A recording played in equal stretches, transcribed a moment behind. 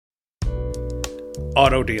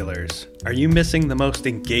Auto dealers, are you missing the most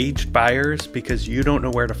engaged buyers because you don't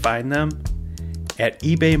know where to find them? At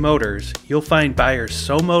eBay Motors, you'll find buyers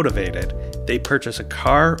so motivated they purchase a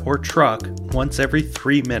car or truck once every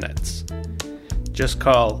 3 minutes. Just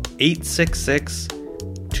call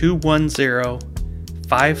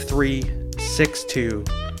 866-210-5362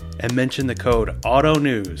 and mention the code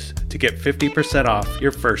AUTONEWS to get 50% off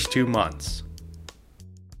your first 2 months.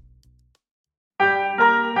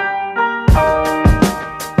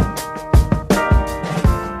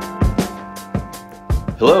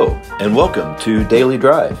 Hello, and welcome to Daily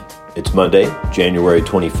Drive. It's Monday, January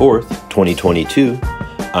 24th, 2022.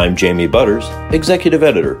 I'm Jamie Butters, Executive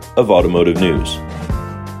Editor of Automotive News.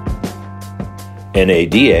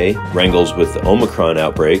 NADA wrangles with the Omicron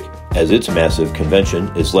outbreak as its massive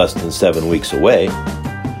convention is less than 7 weeks away.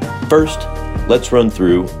 First, let's run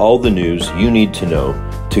through all the news you need to know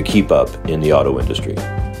to keep up in the auto industry.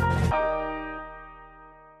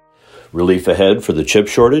 Relief ahead for the chip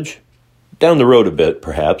shortage? Down the road a bit,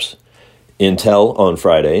 perhaps. Intel on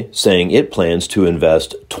Friday saying it plans to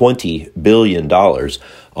invest $20 billion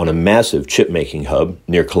on a massive chip-making hub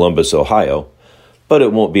near Columbus, Ohio, but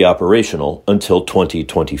it won't be operational until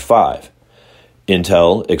 2025.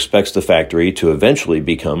 Intel expects the factory to eventually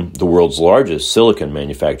become the world's largest silicon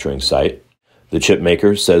manufacturing site. The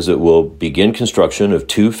chipmaker says it will begin construction of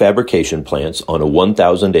 2 fabrication plants on a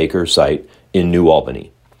 1,000-acre site in New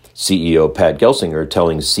Albany. CEO Pat Gelsinger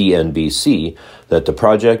telling CNBC that the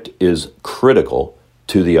project is critical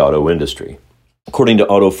to the auto industry. According to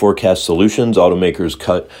Auto Forecast Solutions, automakers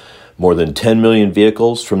cut more than 10 million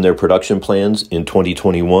vehicles from their production plans in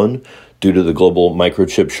 2021 due to the global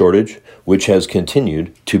microchip shortage, which has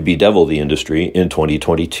continued to bedevil the industry in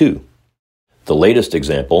 2022. The latest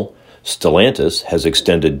example, Stellantis has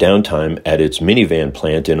extended downtime at its minivan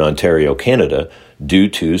plant in Ontario, Canada, due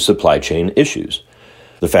to supply chain issues.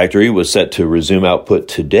 The factory was set to resume output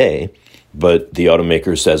today, but the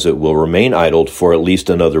automaker says it will remain idled for at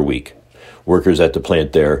least another week. Workers at the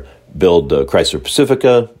plant there build the Chrysler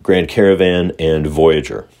Pacifica, Grand Caravan, and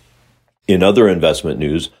Voyager. In other investment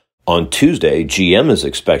news, on Tuesday, GM is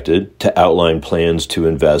expected to outline plans to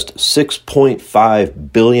invest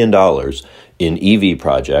 $6.5 billion in EV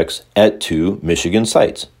projects at 2 Michigan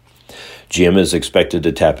sites. GM is expected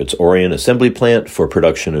to tap its Orion assembly plant for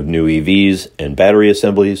production of new EVs and battery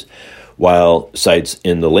assemblies, while sites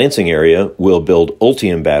in the Lansing area will build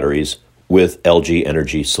Ultium batteries with LG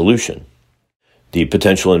Energy Solution. The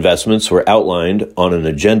potential investments were outlined on an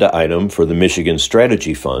agenda item for the Michigan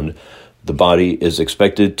Strategy Fund. The body is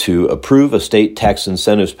expected to approve a state tax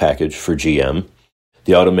incentives package for GM.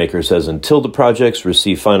 The automaker says until the projects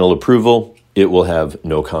receive final approval, it will have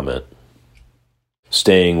no comment.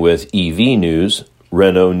 Staying with EV news,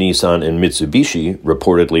 Renault, Nissan, and Mitsubishi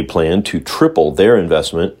reportedly plan to triple their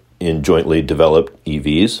investment in jointly developed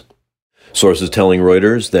EVs. Sources telling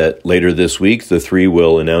Reuters that later this week, the three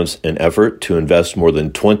will announce an effort to invest more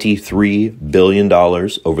than $23 billion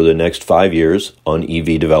over the next 5 years on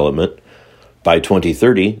EV development. By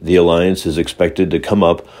 2030, the alliance is expected to come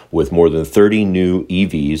up with more than 30 new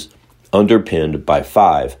EVs underpinned by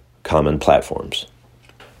 5 common platforms.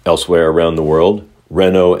 Elsewhere around the world,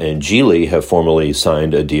 Renault and Geely have formally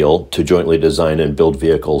signed a deal to jointly design and build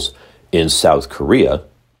vehicles in South Korea.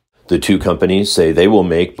 The two companies say they will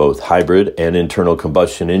make both hybrid and internal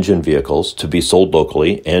combustion engine vehicles to be sold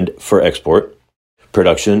locally and for export.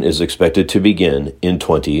 Production is expected to begin in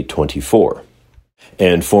 2024.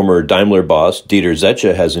 And former Daimler boss Dieter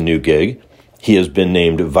Zetsche has a new gig. He has been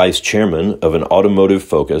named vice chairman of an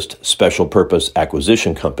automotive-focused special purpose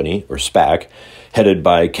acquisition company, or SPAC, headed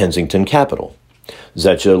by Kensington Capital.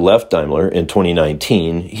 Zetsche left Daimler in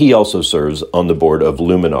 2019. He also serves on the board of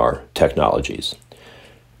Luminar Technologies.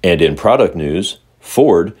 And in product news,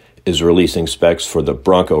 Ford is releasing specs for the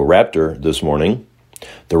Bronco Raptor this morning.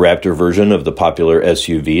 The Raptor version of the popular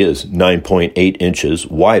SUV is 9.8 inches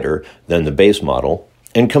wider than the base model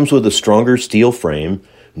and comes with a stronger steel frame,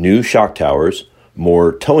 new shock towers,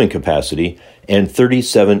 more towing capacity, and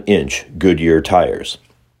 37-inch Goodyear tires.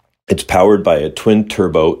 It's powered by a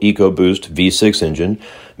twin-turbo EcoBoost V6 engine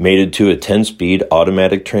mated to a 10-speed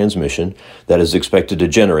automatic transmission that is expected to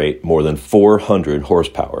generate more than 400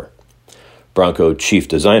 horsepower. Bronco chief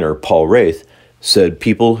designer Paul Wraith said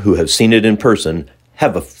people who have seen it in person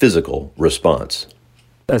have a physical response.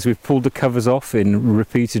 As we've pulled the covers off in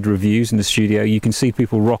repeated reviews in the studio, you can see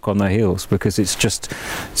people rock on their heels because it's just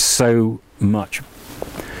so much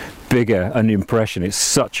bigger an impression. It's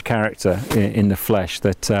such character in the flesh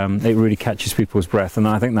that it really catches people's breath, and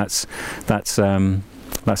I think that's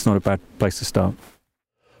not a bad place to start.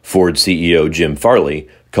 Ford CEO Jim Farley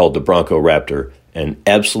called the Bronco Raptor an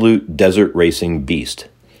absolute desert racing beast.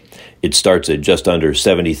 It starts at just under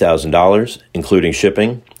 $70,000, including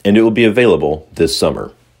shipping, and it will be available this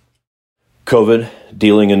summer. COVID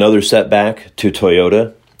dealing another setback to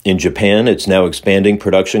Toyota. In Japan, it's now expanding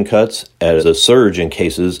production cuts as a surge in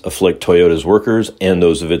cases afflict Toyota's workers and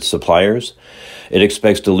those of its suppliers. It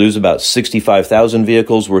expects to lose about 65,000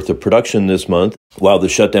 vehicles worth of production this month. While the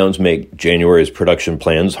shutdowns make January's production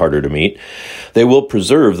plans harder to meet, they will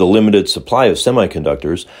preserve the limited supply of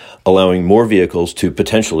semiconductors, allowing more vehicles to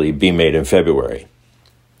potentially be made in February.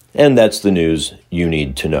 And that's the news you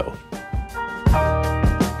need to know.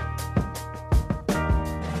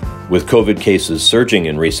 With COVID cases surging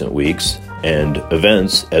in recent weeks and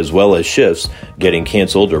events as well as shifts getting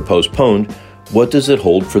canceled or postponed, what does it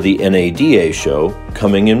hold for the NADA show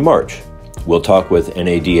coming in March? We'll talk with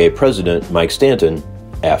NADA President Mike Stanton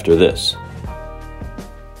after this.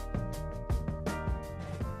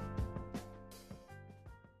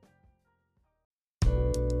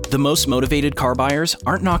 The most motivated car buyers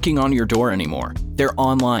aren't knocking on your door anymore. They're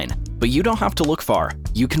online, but you don't have to look far.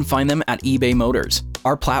 You can find them at eBay Motors.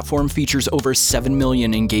 Our platform features over 7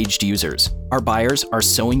 million engaged users. Our buyers are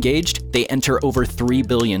so engaged, they enter over 3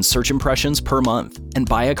 billion search impressions per month and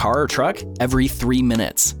buy a car or truck every 3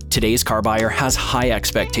 minutes. Today's car buyer has high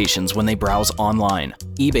expectations when they browse online.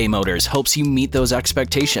 eBay Motors helps you meet those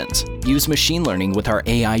expectations. Use machine learning with our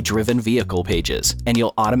AI-driven vehicle pages, and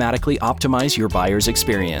you'll automatically optimize your buyer's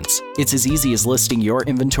experience. It's as easy as listing your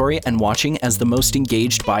inventory and watching as the most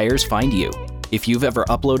engaged buyers find you. If you've ever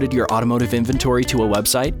uploaded your automotive inventory to a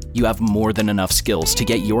website, you have more than enough skills to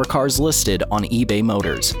get your cars listed on eBay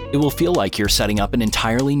Motors. It will feel like you're setting up an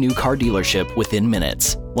entirely new car dealership within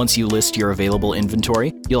minutes. Once you list your available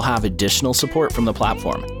inventory, you'll have additional support from the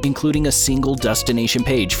platform, including a single destination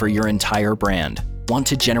page for your entire brand. Want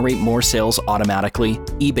to generate more sales automatically?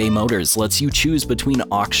 eBay Motors lets you choose between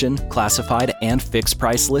auction, classified, and fixed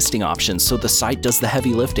price listing options so the site does the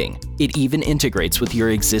heavy lifting. It even integrates with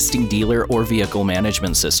your existing dealer or vehicle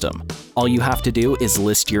management system. All you have to do is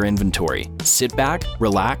list your inventory, sit back,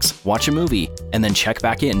 relax, watch a movie, and then check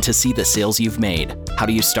back in to see the sales you've made. How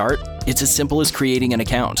do you start? It's as simple as creating an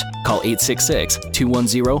account. Call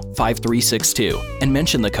 866-210-5362 and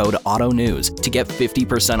mention the code AUTONEWS to get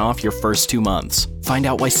 50% off your first 2 months. Find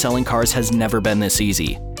out why selling cars has never been this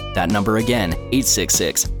easy. That number again,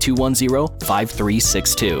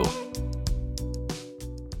 866-210-5362.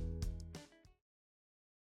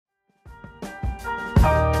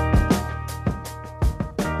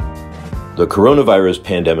 The coronavirus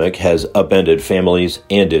pandemic has upended families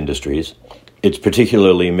and industries. It's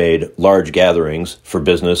particularly made large gatherings for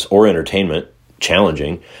business or entertainment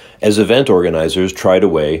challenging as event organizers try to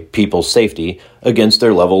weigh people's safety against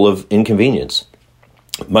their level of inconvenience.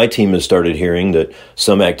 My team has started hearing that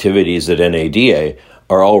some activities at NADA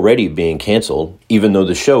are already being canceled, even though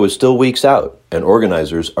the show is still weeks out, and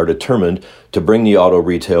organizers are determined to bring the auto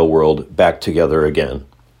retail world back together again.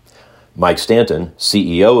 Mike Stanton,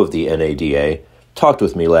 CEO of the NADA, talked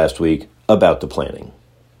with me last week about the planning.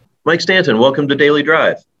 Mike Stanton, welcome to Daily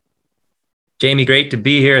Drive. Jamie, great to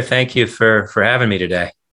be here. Thank you for having me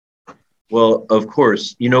today. Well, of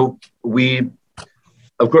course, I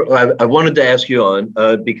wanted to ask you on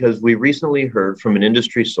because we recently heard from an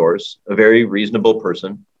industry source, a very reasonable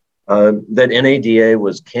person, that NADA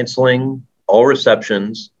was canceling all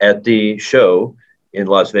receptions at the show in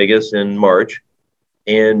Las Vegas in March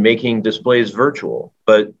and making displays virtual.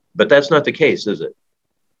 But that's not the case, is it?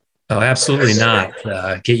 Oh, absolutely not.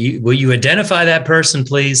 Will you identify that person,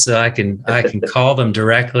 please, so I can call them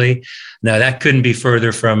directly? No, that couldn't be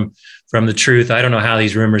further from the truth. I don't know how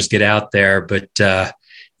these rumors get out there, but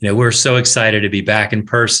we're so excited to be back in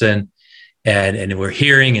person, and we're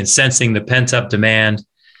hearing and sensing the pent up demand,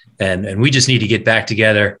 and we just need to get back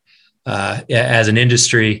together as an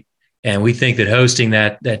industry. And we think that hosting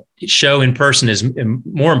that show in person is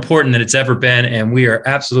more important than it's ever been, and we are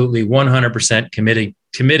absolutely 100%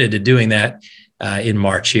 committed to doing that in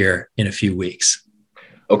March here in a few weeks.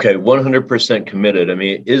 Okay, 100% committed. I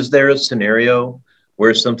mean, is there a scenario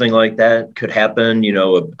where something like that could happen,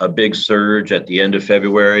 a big surge at the end of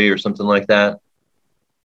February or something like that?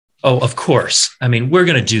 Oh, of course. I mean, we're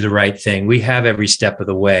going to do the right thing. We have every step of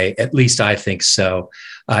the way, at least I think so.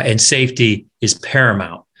 And safety is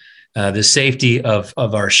paramount. The safety of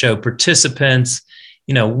our show participants,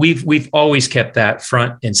 we've always kept that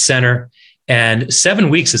front and center. And 7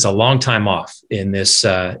 weeks is a long time off in this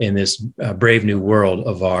brave new world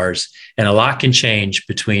of ours, and a lot can change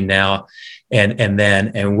between now and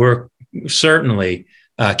then. And we're certainly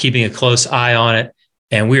keeping a close eye on it,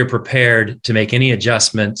 and we are prepared to make any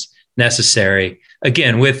adjustments necessary.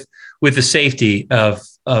 Again, with with the safety of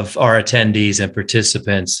our attendees and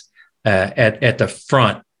participants at the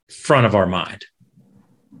front of our mind.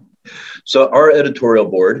 So our editorial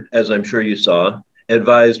board, as I'm sure you saw,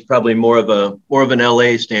 advised probably more of an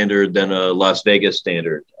LA standard than a Las Vegas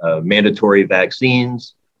standard. Mandatory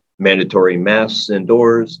vaccines, mandatory masks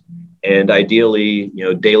indoors, and ideally,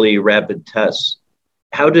 daily rapid tests.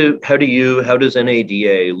 How does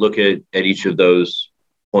NADA look at each of those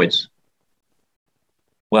points?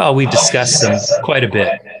 Well, we've discussed them quite a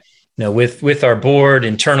bit, with our board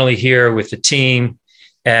internally here, with the team.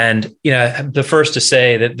 And, the first to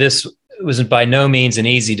say that this was by no means an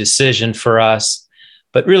easy decision for us,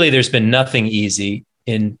 but really there's been nothing easy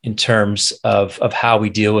in terms of how we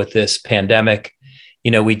deal with this pandemic.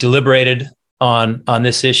 We deliberated on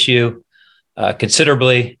this issue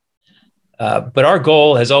considerably, but our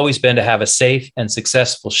goal has always been to have a safe and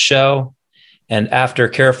successful show. And after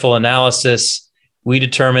careful analysis, we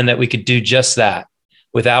determined that we could do just that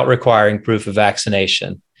without requiring proof of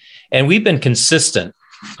vaccination. And we've been consistent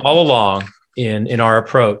all along in our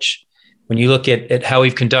approach. When you look at how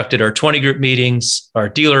we've conducted our 20 group meetings, our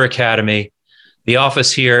dealer academy, the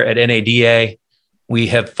office here at NADA, we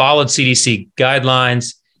have followed CDC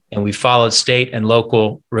guidelines and we followed state and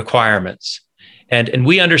local requirements. And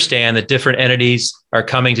we understand that different entities are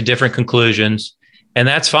coming to different conclusions, and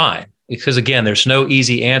that's fine. Because again, there's no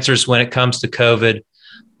easy answers when it comes to COVID,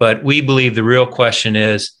 but we believe the real question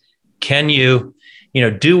is, can you,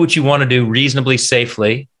 do what you want to do reasonably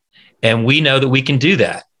safely? And we know that we can do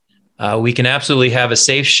that. We can absolutely have a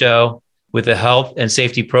safe show with the health and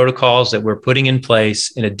safety protocols that we're putting in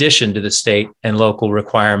place in addition to the state and local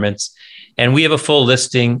requirements. And we have a full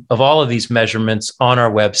listing of all of these measurements on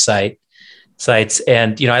our website.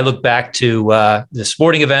 And, I look back to the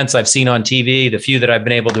sporting events I've seen on TV, the few that I've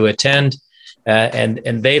been able to attend,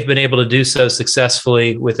 and they've been able to do so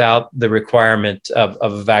successfully without the requirement of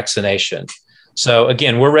a vaccination. So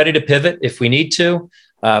again, we're ready to pivot if we need to,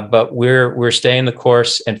 but we're staying the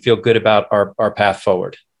course and feel good about our path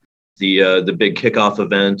forward. The big kickoff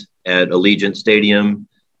event at Allegiant Stadium,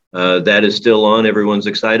 that is still on. Everyone's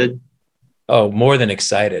excited? Oh, more than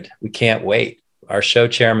excited. We can't wait. Our show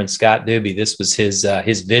chairman, Scott Doobie, this was his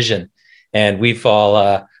vision, and we've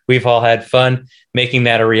all had fun making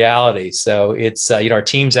that a reality. So it's our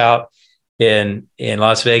team's out in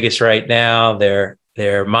Las Vegas right now. They're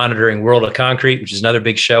monitoring World of Concrete, which is another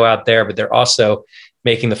big show out there, but they're also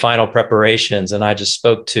making the final preparations. And I just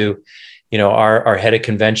spoke to our head of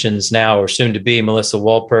conventions now, or soon to be, Melissa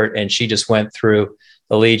Wolpert, and she just went through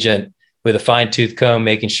Allegiant with a fine-tooth comb,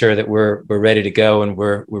 making sure that we're ready to go. And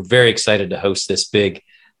we're very excited to host this big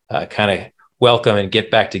kind of welcome and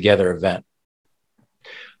get back together event.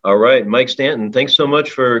 All right, Mike Stanton, thanks so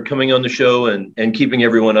much for coming on the show and keeping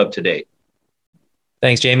everyone up to date.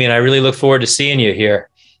 Thanks, Jamie. And I really look forward to seeing you here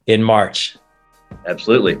in March.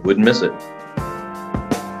 Absolutely. Wouldn't miss it.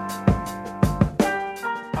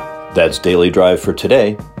 That's Daily Drive for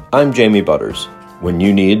today. I'm Jamie Butters. When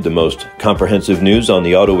you need the most comprehensive news on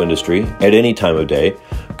the auto industry at any time of day,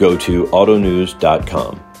 go to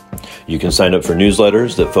autonews.com. You can sign up for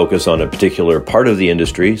newsletters that focus on a particular part of the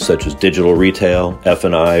industry, such as digital retail,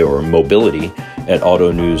 F&I, or mobility at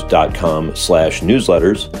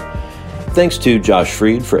autonews.com/newsletters. Thanks to Josh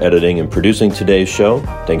Freed for editing and producing today's show.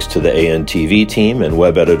 Thanks to the ANTV team and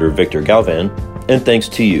web editor Victor Galvan. And thanks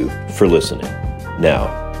to you for listening. Now,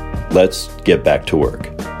 let's get back to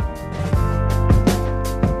work.